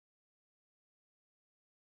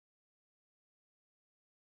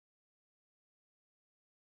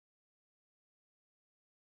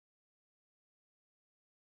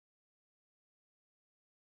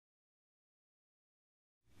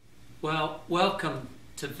Well, welcome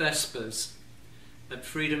to Vespers at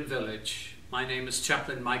Freedom Village. My name is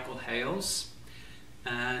Chaplain Michael Hales,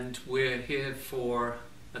 and we're here for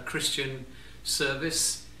a Christian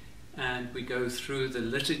service, and we go through the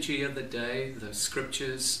liturgy of the day, the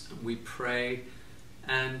scriptures, and we pray,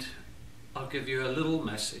 and I'll give you a little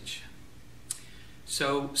message.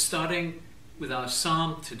 So starting with our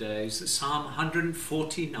psalm today is Psalm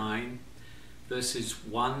 149, verses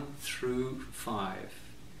 1 through 5.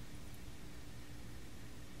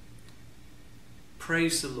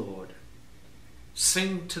 Praise the Lord.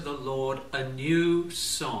 Sing to the Lord a new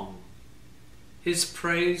song, his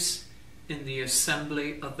praise in the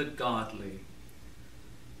assembly of the godly.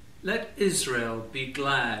 Let Israel be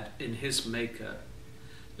glad in his Maker.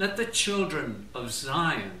 Let the children of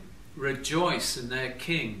Zion rejoice in their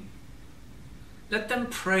King. Let them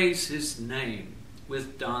praise his name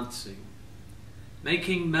with dancing,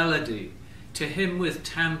 making melody to him with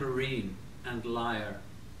tambourine and lyre.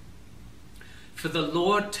 For the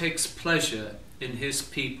Lord takes pleasure in his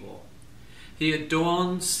people. He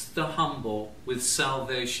adorns the humble with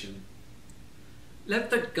salvation. Let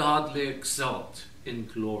the godly exult in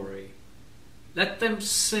glory. Let them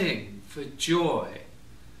sing for joy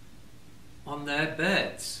on their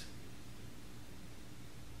beds.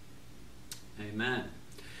 Amen.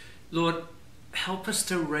 Lord, help us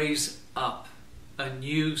to raise up a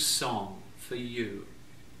new song for you.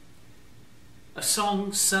 A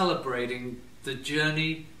song celebrating the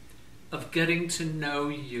journey of getting to know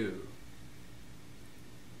you.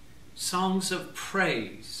 Songs of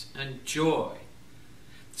praise and joy.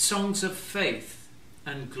 Songs of faith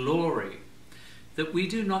and glory, that we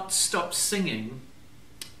do not stop singing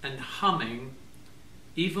and humming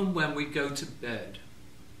even when we go to bed.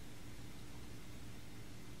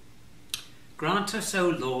 Grant us, O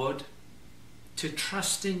Lord, to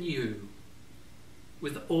trust in you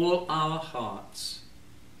with all our hearts.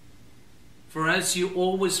 For as you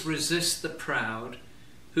always resist the proud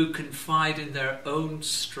who confide in their own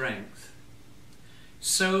strength,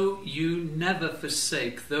 so you never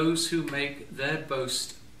forsake those who make their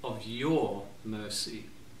boast of your mercy.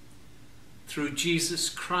 Through Jesus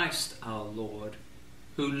Christ our Lord,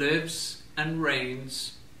 who lives and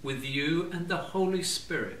reigns with you and the Holy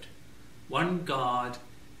Spirit, one God,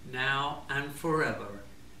 now and forever.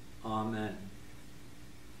 Amen.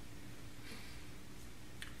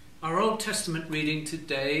 Our Old Testament reading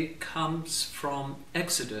today comes from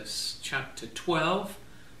Exodus chapter 12,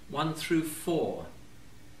 1 through 4.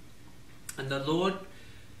 And the Lord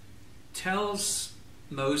tells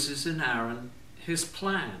Moses and Aaron his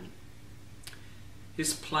plan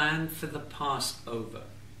for the Passover,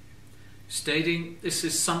 stating, this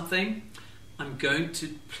is something I'm going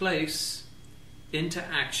to place into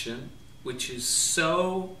action, which is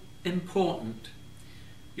so important.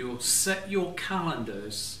 You'll set your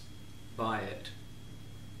calendars by it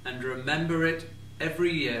and remember it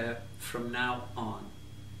every year from now on.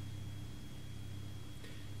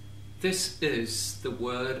 This is the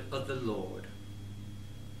word of the Lord.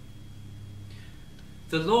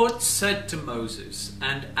 The Lord said to Moses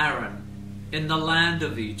and Aaron in the land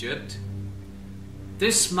of Egypt,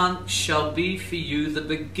 "This month shall be for you the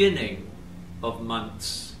beginning of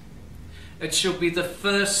months. It shall be the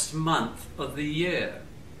first month of the year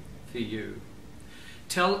for you.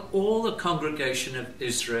 Tell all the congregation of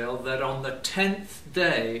Israel that on the 10th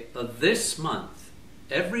day of this month,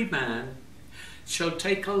 every man shall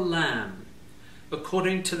take a lamb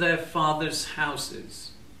according to their father's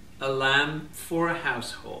houses, a lamb for a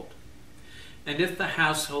household. And if the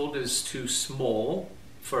household is too small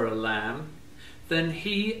for a lamb, then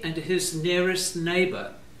he and his nearest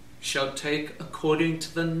neighbor shall take according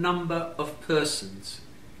to the number of persons.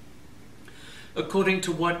 According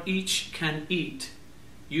to what each can eat,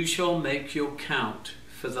 you shall make your count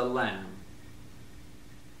for the lamb.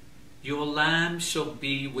 Your lamb shall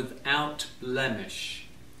be without blemish,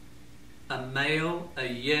 a male a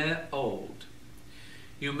year old.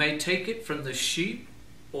 You may take it from the sheep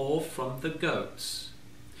or from the goats,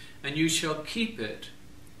 and you shall keep it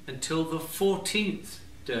until the 14th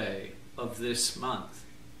day of this month,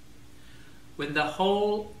 when the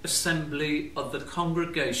whole assembly of the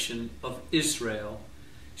congregation of Israel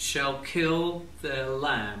shall kill their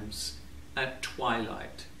lambs at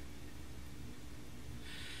twilight.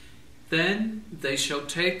 Then they shall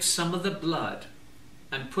take some of the blood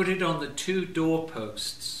and put it on the 2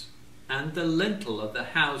 doorposts and the lintel of the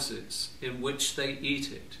houses in which they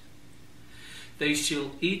eat it. They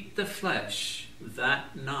shall eat the flesh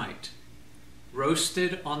that night,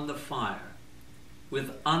 roasted on the fire,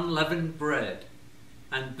 with unleavened bread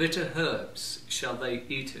and bitter herbs shall they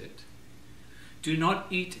eat it. Do not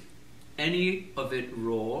eat any of it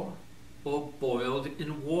raw or boiled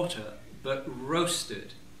in water, but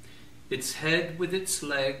roasted, its head with its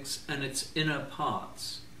legs and its inner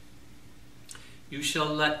parts. You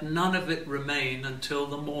shall let none of it remain until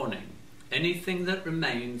the morning. Anything that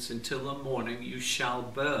remains until the morning you shall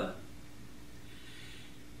burn.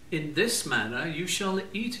 In this manner you shall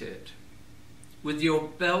eat it, with your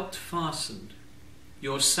belt fastened,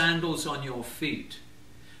 your sandals on your feet,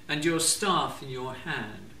 and your staff in your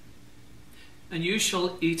hand. And you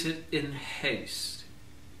shall eat it in haste.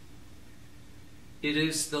 It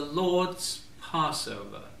is the Lord's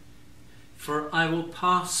Passover, for I will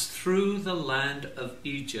pass through the land of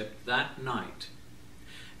Egypt that night,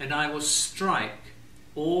 and I will strike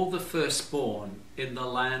all the firstborn in the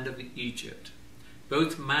land of Egypt,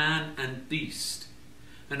 both man and beast,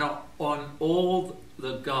 and on all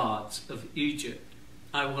the gods of Egypt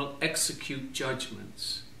I will execute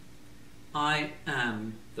judgments. I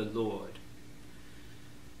am the Lord.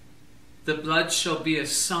 The blood shall be a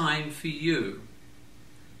sign for you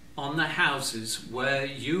on the houses where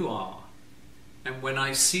you are, and when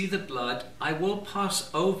I see the blood, I will pass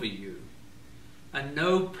over you, and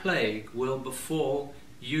no plague will befall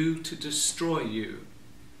you to destroy you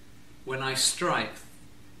when I strike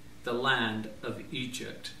the land of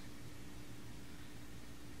Egypt.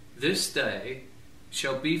 This day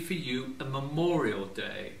shall be for you a memorial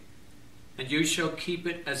day, and you shall keep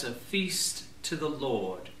it as a feast to the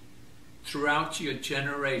Lord throughout your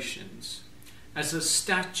generations, as a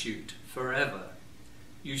statute forever.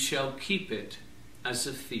 You shall keep it as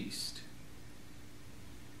a feast.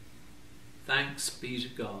 Thanks be to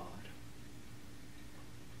God.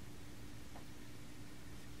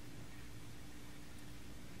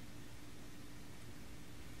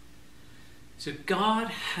 So God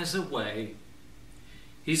has a way.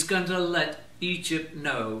 He's going to let Egypt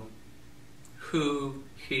know who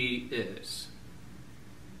he is.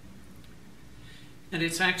 And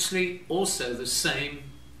it's actually also the same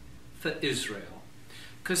for Israel,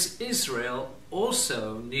 because Israel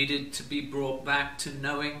also needed to be brought back to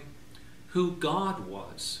knowing who God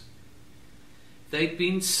was. They'd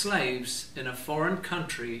been slaves in a foreign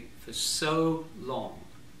country for so long.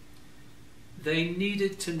 They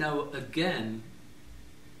needed to know again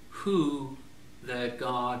who their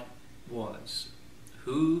God was,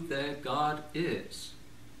 who their God is.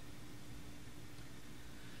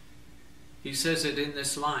 He says it in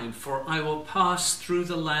this line, "For I will pass through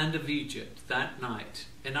the land of Egypt that night,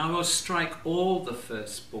 and I will strike all the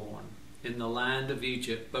firstborn in the land of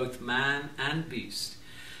Egypt, both man and beast,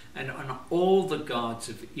 and on all the gods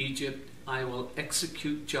of Egypt I will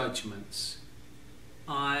execute judgments.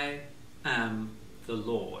 I am the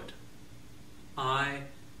Lord. I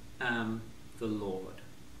am the Lord."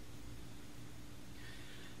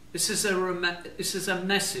 This is a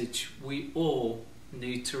message we all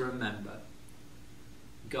need to remember.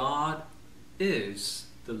 God is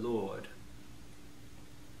the Lord.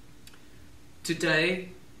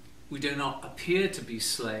 Today, we do not appear to be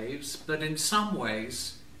slaves, but in some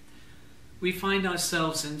ways, we find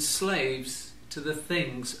ourselves enslaved to the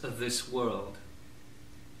things of this world,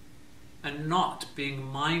 and not being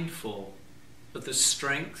mindful of the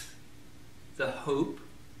strength, the hope,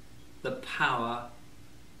 the power,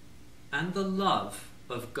 and the love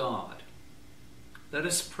of God. Let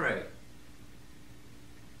us pray.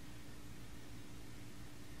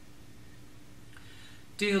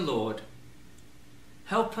 Dear Lord,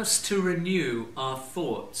 help us to renew our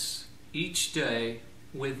thoughts each day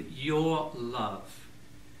with your love,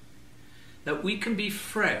 that we can be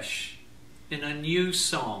fresh in a new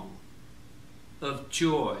song of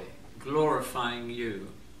joy glorifying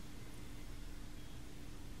you.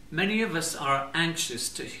 Many of us are anxious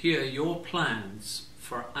to hear your plans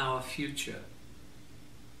for our future.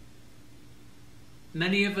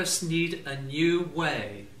 Many of us need a new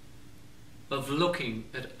way of looking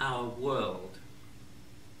at our world,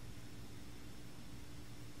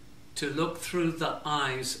 to look through the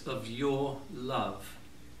eyes of your love,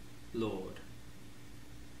 Lord.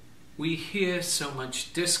 We hear so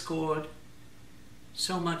much discord,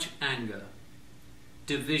 so much anger,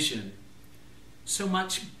 division, so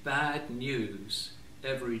much bad news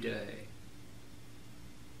every day.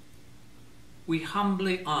 We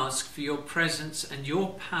humbly ask for your presence and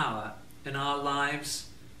your power in our lives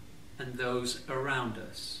and those around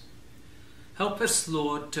us. Help us,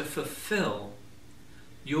 Lord, to fulfill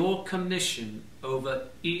your commission over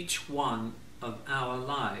each one of our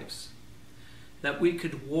lives, that we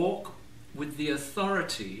could walk with the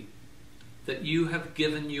authority that you have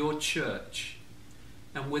given your church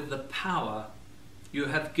and with the power you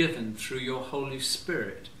have given through your Holy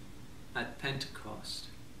Spirit at Pentecost.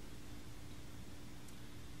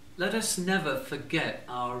 let us never forget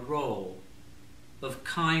our role of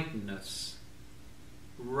kindness,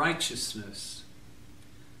 righteousness,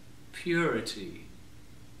 purity,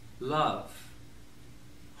 love,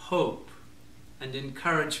 hope, and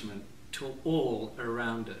encouragement to all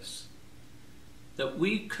around us, that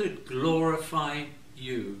we could glorify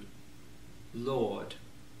you, Lord,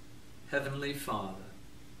 Heavenly Father.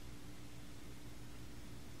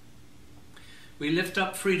 We lift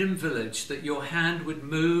up Freedom Village, that your hand would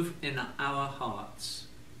move in our hearts,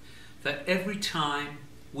 that every time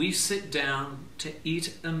we sit down to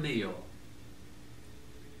eat a meal,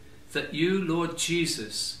 that you, Lord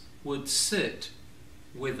Jesus, would sit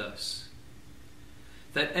with us,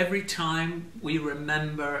 that every time we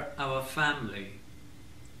remember our family,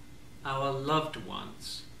 our loved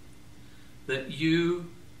ones, that you,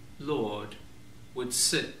 Lord, would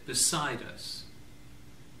sit beside us.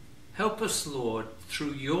 Help us, Lord,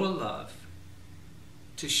 through your love,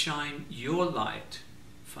 to shine your light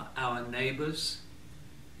for our neighbours,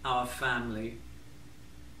 our family,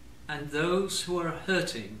 and those who are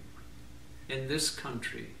hurting in this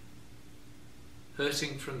country,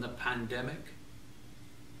 hurting from the pandemic,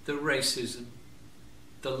 the racism,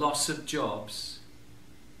 the loss of jobs,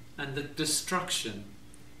 and the destruction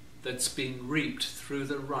that's been reaped through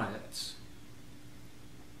the riots.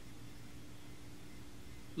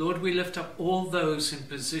 Lord, we lift up all those in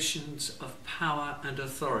positions of power and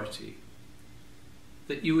authority,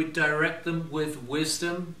 that you would direct them with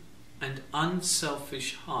wisdom and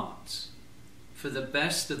unselfish hearts for the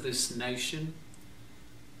best of this nation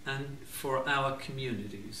and for our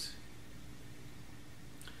communities.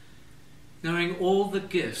 Knowing all the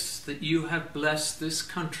gifts that you have blessed this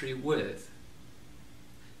country with,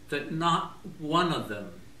 that not one of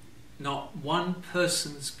them, not one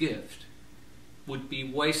person's gift, would be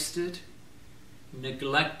wasted,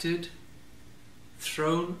 neglected,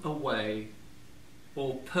 thrown away,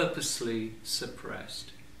 or purposely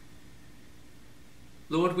suppressed.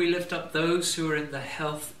 Lord, we lift up those who are in the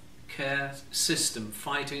health care system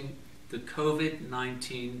fighting the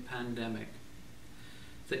COVID-19 pandemic,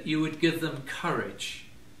 that you would give them courage,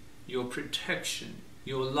 your protection,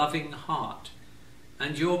 your loving heart,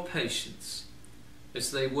 and your patience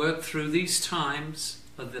as they work through these times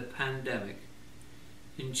of the pandemic.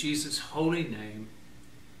 In Jesus' holy name,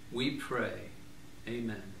 we pray.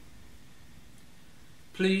 Amen.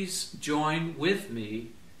 Please join with me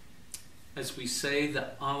as we say the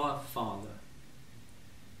Our Father.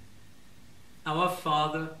 Our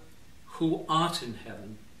Father, who art in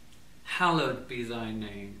heaven, hallowed be thy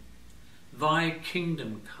name. Thy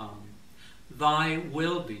kingdom come, thy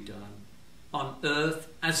will be done, on earth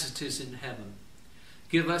as it is in heaven.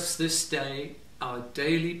 Give us this day our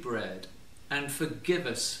daily bread, and forgive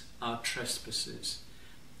us our trespasses,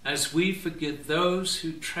 as we forgive those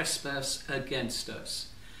who trespass against us.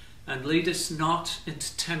 And lead us not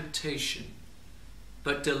into temptation,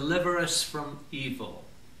 but deliver us from evil.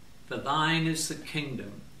 For thine is the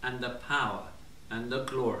kingdom, and the power, and the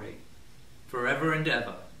glory, forever and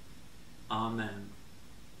ever. Amen.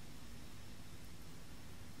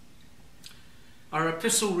 Our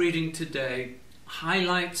epistle reading today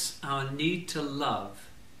highlights our need to love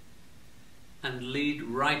and lead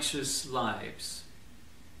righteous lives.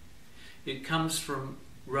 It comes from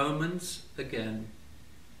Romans, again,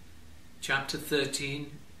 chapter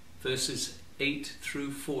 13, verses 8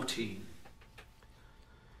 through 14.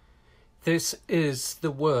 This is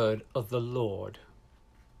the word of the Lord.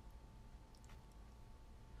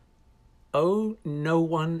 Owe no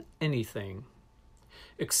one anything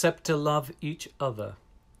except to love each other,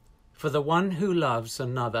 for the one who loves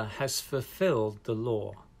another has fulfilled the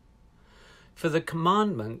law. For the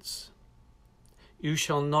commandments, you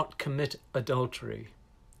shall not commit adultery,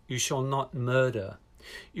 you shall not murder,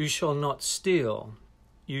 you shall not steal,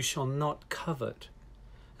 you shall not covet,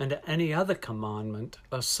 and any other commandment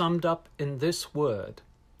are summed up in this word: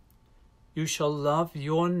 you shall love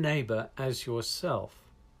your neighbor as yourself.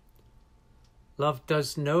 Love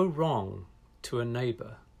does no wrong to a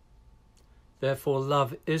neighbor. Therefore,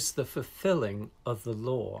 love is the fulfilling of the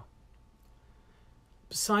law.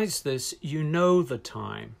 Besides this, you know the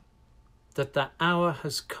time, that the hour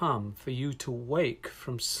has come for you to wake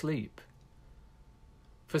from sleep.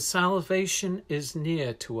 For salvation is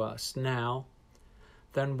nearer to us now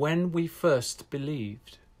than when we first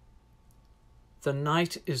believed. The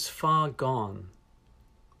night is far gone,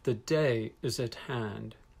 the day is at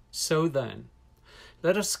hand. So then,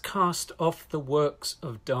 let us cast off the works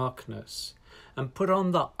of darkness and put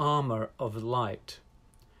on the armor of light.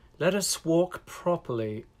 Let us walk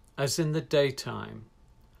properly as in the daytime,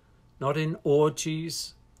 not in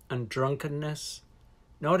orgies and drunkenness,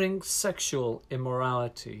 not in sexual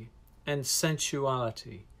immorality and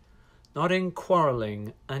sensuality, not in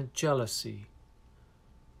quarreling and jealousy,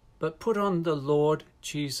 but put on the Lord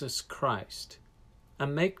Jesus Christ,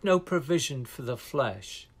 and make no provision for the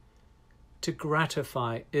flesh to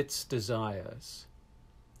gratify its desires.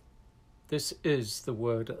 This is the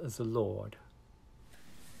word of the Lord.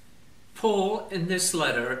 Paul, in this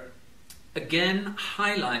letter, again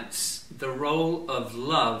highlights the role of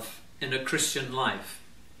love in a Christian life.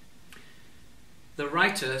 The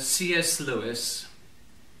writer C.S. Lewis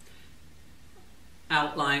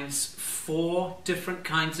outlines 4 different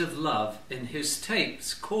kinds of love in his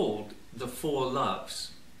tapes called The 4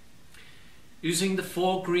 Loves. Using the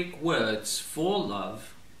 4 Greek words for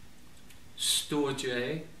love,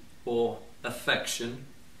 storge, or affection,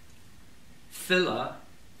 philia,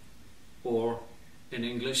 or in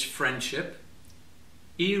English friendship,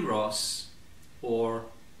 eros, or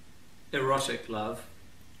erotic love,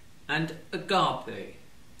 and agape,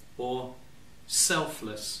 or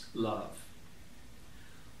selfless love.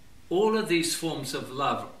 All of these forms of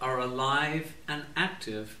love are alive and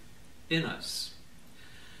active in us.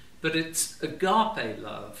 But it's agape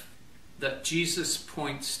love that Jesus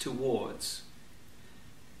points towards,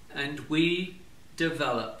 and we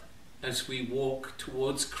develop as we walk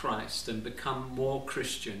towards Christ and become more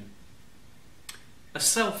Christian. A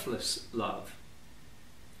selfless love.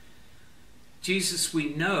 Jesus,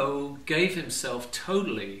 we know, gave himself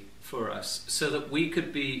totally for us so that we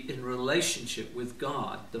could be in relationship with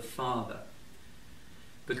God the Father,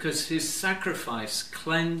 because his sacrifice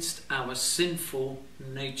cleansed our sinful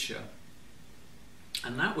nature.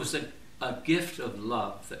 And that was a gift of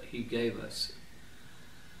love that he gave us.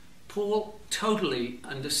 Paul totally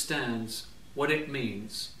understands what it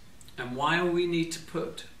means and why we need to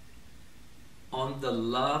put on the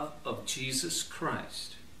love of Jesus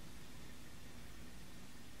Christ.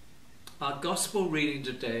 Our gospel reading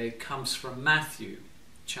today comes from Matthew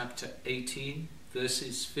chapter 18,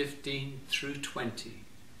 verses 15 through 20.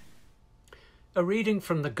 A reading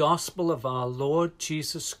from the Gospel of our Lord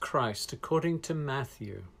Jesus Christ according to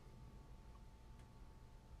Matthew.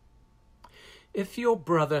 If your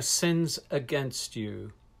brother sins against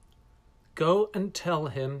you, go and tell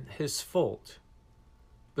him his fault,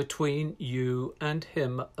 between you and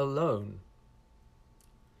him alone.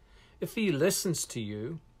 If he listens to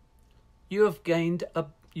you, you have gained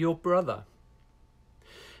your brother.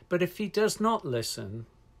 But if he does not listen,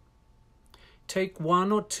 take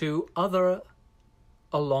 1 or 2 other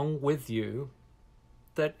along with you,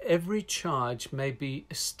 that every charge may be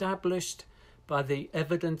established by the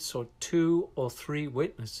evidence of 2 or 3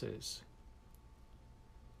 witnesses.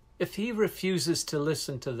 If he refuses to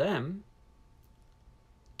listen to them,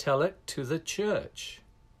 tell it to the church.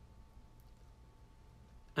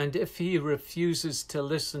 And if he refuses to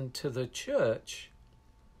listen to the church,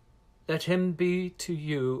 let him be to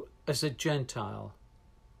you as a Gentile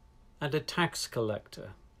and a tax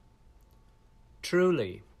collector.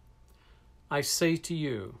 Truly, I say to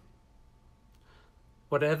you,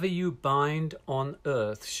 whatever you bind on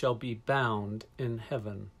earth shall be bound in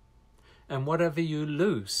heaven, and whatever you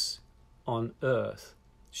loose on earth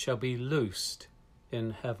shall be loosed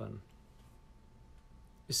in heaven.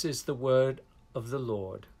 This is the word of the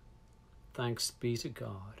Lord. Thanks be to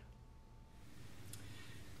God.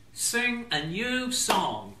 Sing a new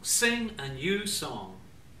song. Sing a new song.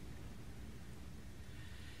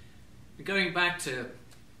 Going back to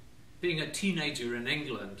being a teenager in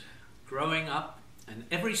England, growing up, and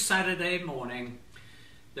every Saturday morning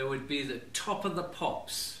there would be the Top of the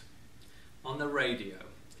Pops on the radio,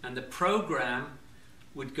 and the program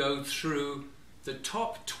would go through the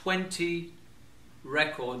top 20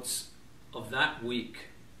 records of that week.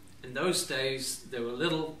 In those days there were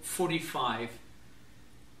little 45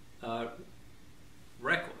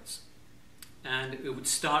 records, and it would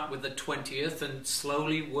start with the 20th and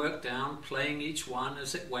slowly work down, playing each one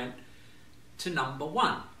as it went to number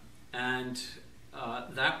 1. And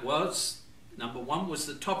that was, number 1 was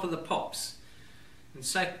the Top of the Pops. And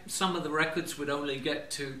some of the records would only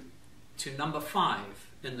get to number 5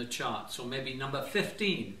 in the charts, or maybe number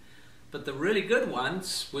 15. But the really good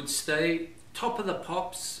ones would stay Top of the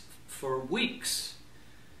Pops for weeks.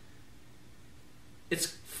 It's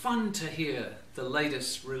fun to hear the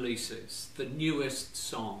latest releases, the newest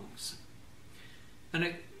songs. And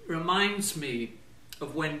it reminds me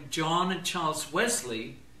of when John and Charles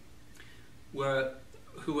Wesley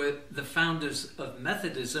who were the founders of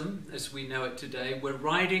Methodism, as we know it today, were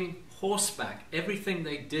riding horseback. Everything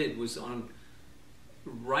they did was on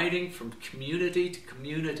riding from community to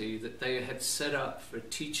community that they had set up for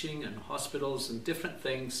teaching and hospitals and different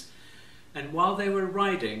things. And while they were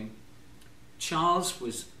riding, Charles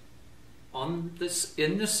was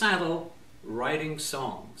in the saddle writing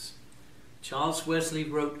songs. Charles Wesley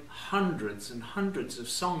wrote hundreds and hundreds of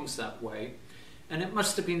songs that way, and it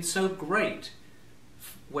must have been so great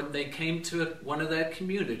when they came to one of their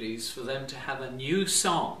communities for them to have a new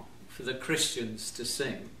song for the Christians to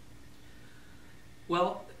sing.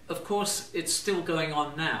 Well, of course, it's still going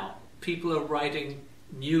on now. People are writing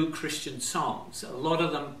new Christian songs. A lot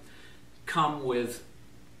of them come with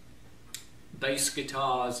bass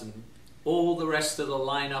guitars and all the rest of the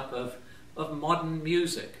lineup of modern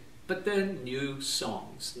music. But they're new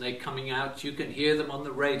songs, and they're coming out. You can hear them on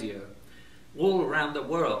the radio all around the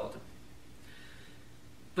world.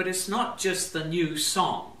 But it's not just the new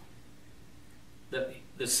song that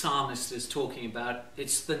the psalmist is talking about.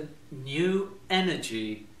 It's the new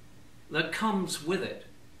energy that comes with it.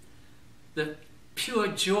 The pure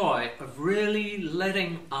joy of really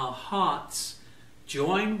letting our hearts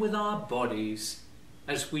join with our bodies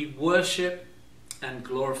as we worship and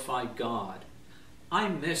glorify God. I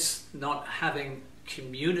miss not having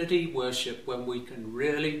community worship when we can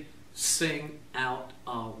really sing out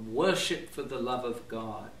our worship for the love of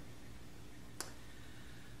God.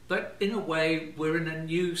 But in a way, we're in a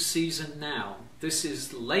new season now. This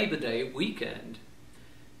is Labor Day weekend,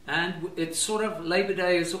 and it's sort of, Labor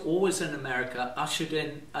Day is always in America, ushered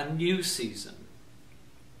in a new season.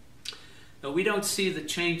 Now, we don't see the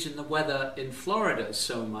change in the weather in Florida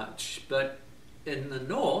so much, but in the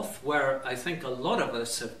north, where I think a lot of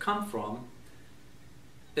us have come from,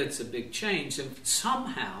 it's a big change. And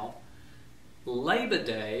somehow, Labor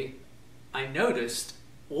Day, I noticed,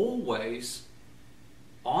 always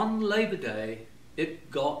on Labor Day, it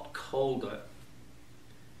got colder.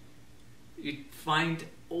 You'd find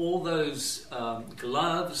all those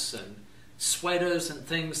gloves and sweaters and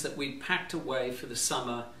things that we packed away for the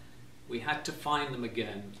summer. We had to find them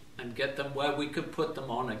again and get them where we could put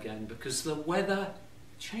them on again, because the weather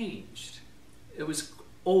changed. It was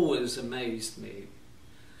always amazed me.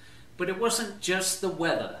 But it wasn't just the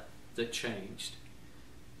weather that changed.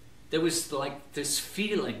 There was like this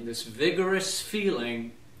feeling, this vigorous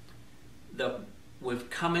feeling that we've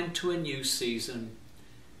come into a new season,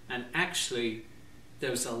 and actually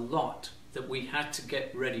there was a lot that we had to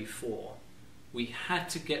get ready for. We had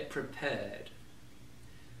to get prepared,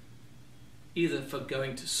 either for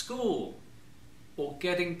going to school or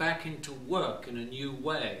getting back into work in a new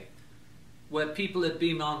way, where people had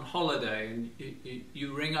been on holiday and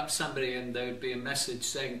you ring up somebody and there would be a message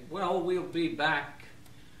saying, well, we'll be back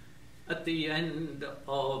at the end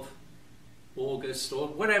of August or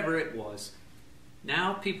whatever it was.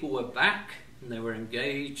 Now people were back and they were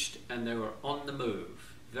engaged and they were on the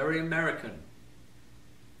move. Very American.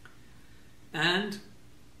 And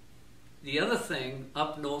the other thing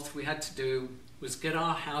up north we had to do was get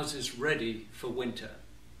our houses ready for winter.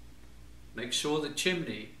 Make sure the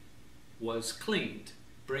chimney was cleaned,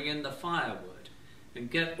 bring in the firewood,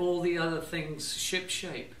 and get all the other things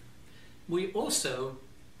ship-shape. We also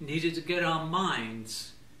needed to get our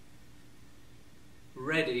minds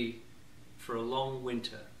ready for a long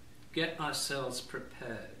winter, get ourselves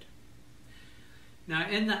prepared. Now,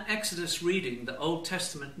 in the Exodus reading, the Old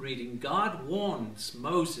Testament reading, God warns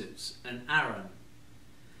Moses and Aaron.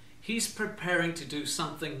 He's preparing to do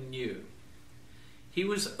something new. He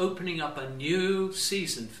was opening up a new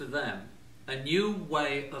season for them, a new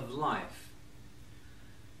way of life,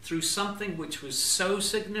 through something which was so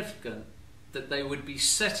significant that they would be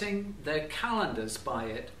setting their calendars by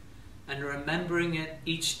it and remembering it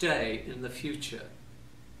each day in the future.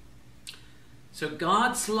 So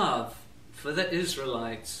God's love for the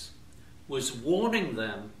Israelites was warning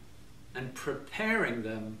them and preparing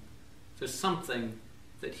them for something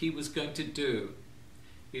that he was going to do.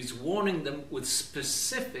 He's warning them with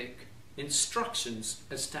specific instructions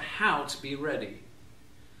as to how to be ready,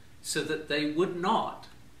 so that they would not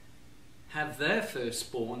have their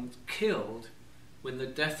firstborn killed when the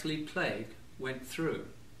deathly plague went through.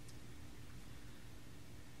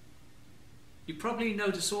 You probably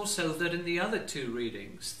notice also that in the other two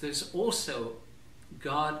readings, there's also,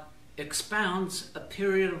 God expounds a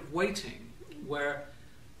period of waiting where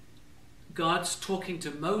God's talking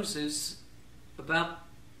to Moses about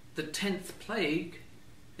the 10th plague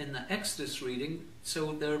in the Exodus reading.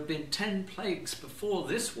 So there have been 10 plagues before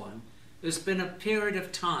this one. There's been a period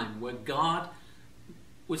of time where God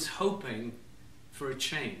was hoping for a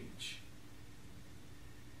change.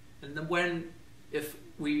 And then if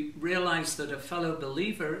we realize that a fellow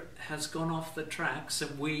believer has gone off the tracks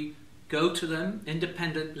and we go to them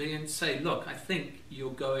independently and say, look, I think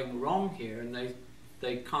you're going wrong here, and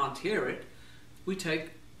they can't hear it, we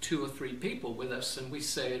take 2 or 3 people with us and we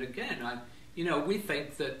say it again. We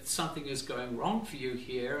think that something is going wrong for you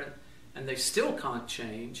here and they still can't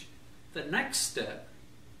change. The next step,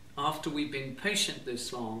 after we've been patient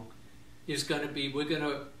this long, is going to be, we're going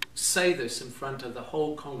to say this in front of the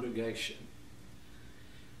whole congregation.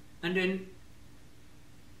 And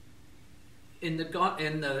in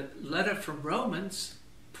the letter from Romans,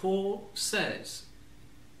 Paul says,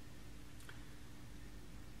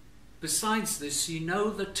 besides this, you know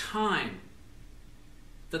the time,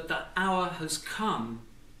 that the hour has come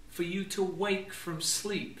for you to wake from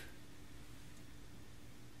sleep.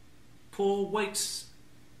 Paul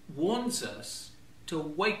warns us to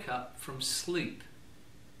wake up from sleep.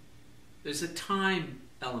 There's a time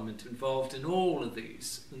element involved in all of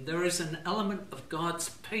these, and there is an element of God's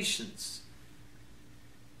patience.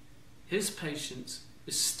 His patience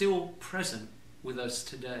is still present with us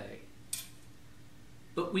today.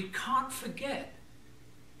 But we can't forget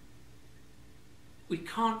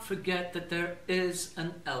that there is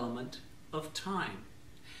an element of time.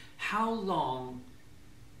 How long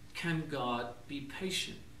can God be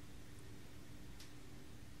patient?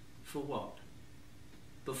 For what?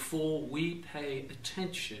 Before we pay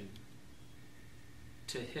attention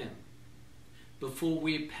to Him. Before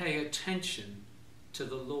we pay attention to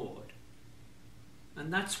the Lord.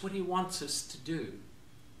 And that's what He wants us to do,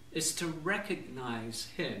 is to recognize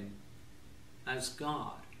Him as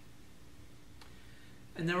God.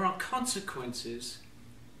 And there are consequences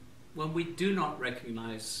when we do not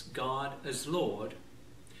recognize God as Lord,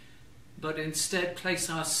 but instead place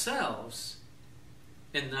ourselves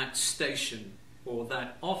in that station or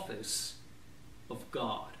that office of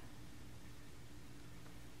God.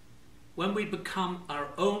 When we become our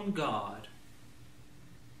own God,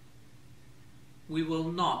 we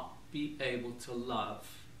will not be able to love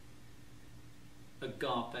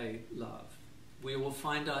agape love. We will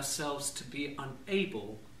find ourselves to be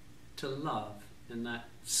unable to love in that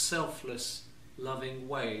selfless, loving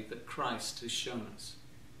way that Christ has shown us.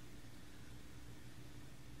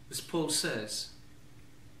 As Paul says,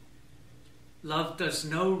 love does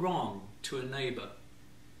no wrong to a neighbor.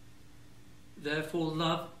 Therefore,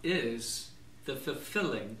 love is the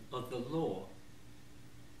fulfilling of the law.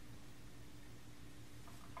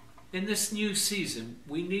 In this new season,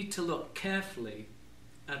 we need to look carefully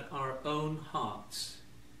at our own hearts.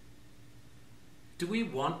 Do we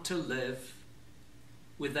want to live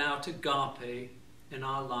without agape in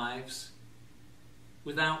our lives,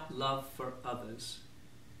 without love for others?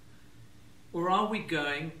 Or are we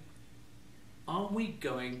going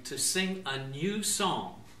to sing a new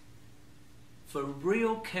song for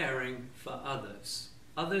real caring for others,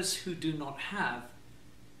 others who do not have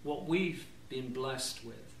what we've been blessed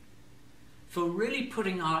with, for really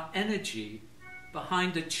putting our energy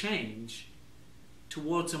behind a change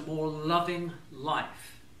towards a more loving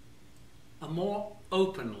life, a more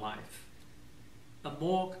open life, a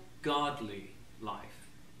more godly life?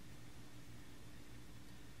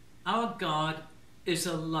 Our God is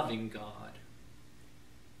a loving God,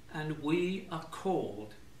 and we are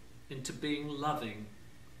called into being loving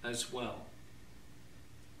as well.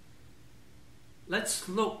 Let's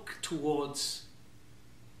look towards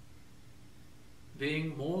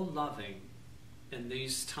being more loving in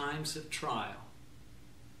these times of trial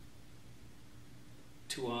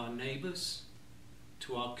to our neighbors,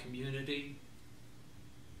 to our community,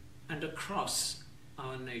 and across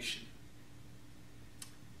our nation.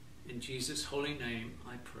 In Jesus' holy name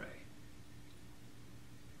I pray.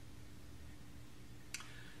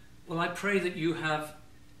 Well, I pray that you have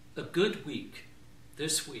a good week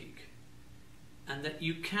this week, and that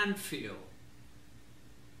you can feel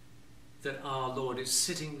that our Lord is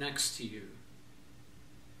sitting next to you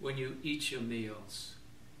when you eat your meals,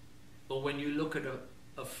 or when you look at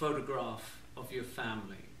a photograph of your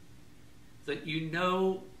family, that you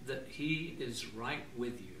know that He is right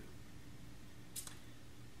with you.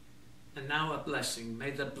 And now a blessing.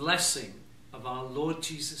 May the blessing of our Lord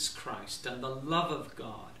Jesus Christ and the love of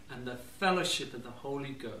God and the fellowship of the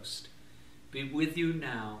Holy Ghost be with you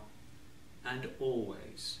now and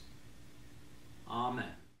always.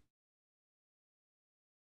 Amen.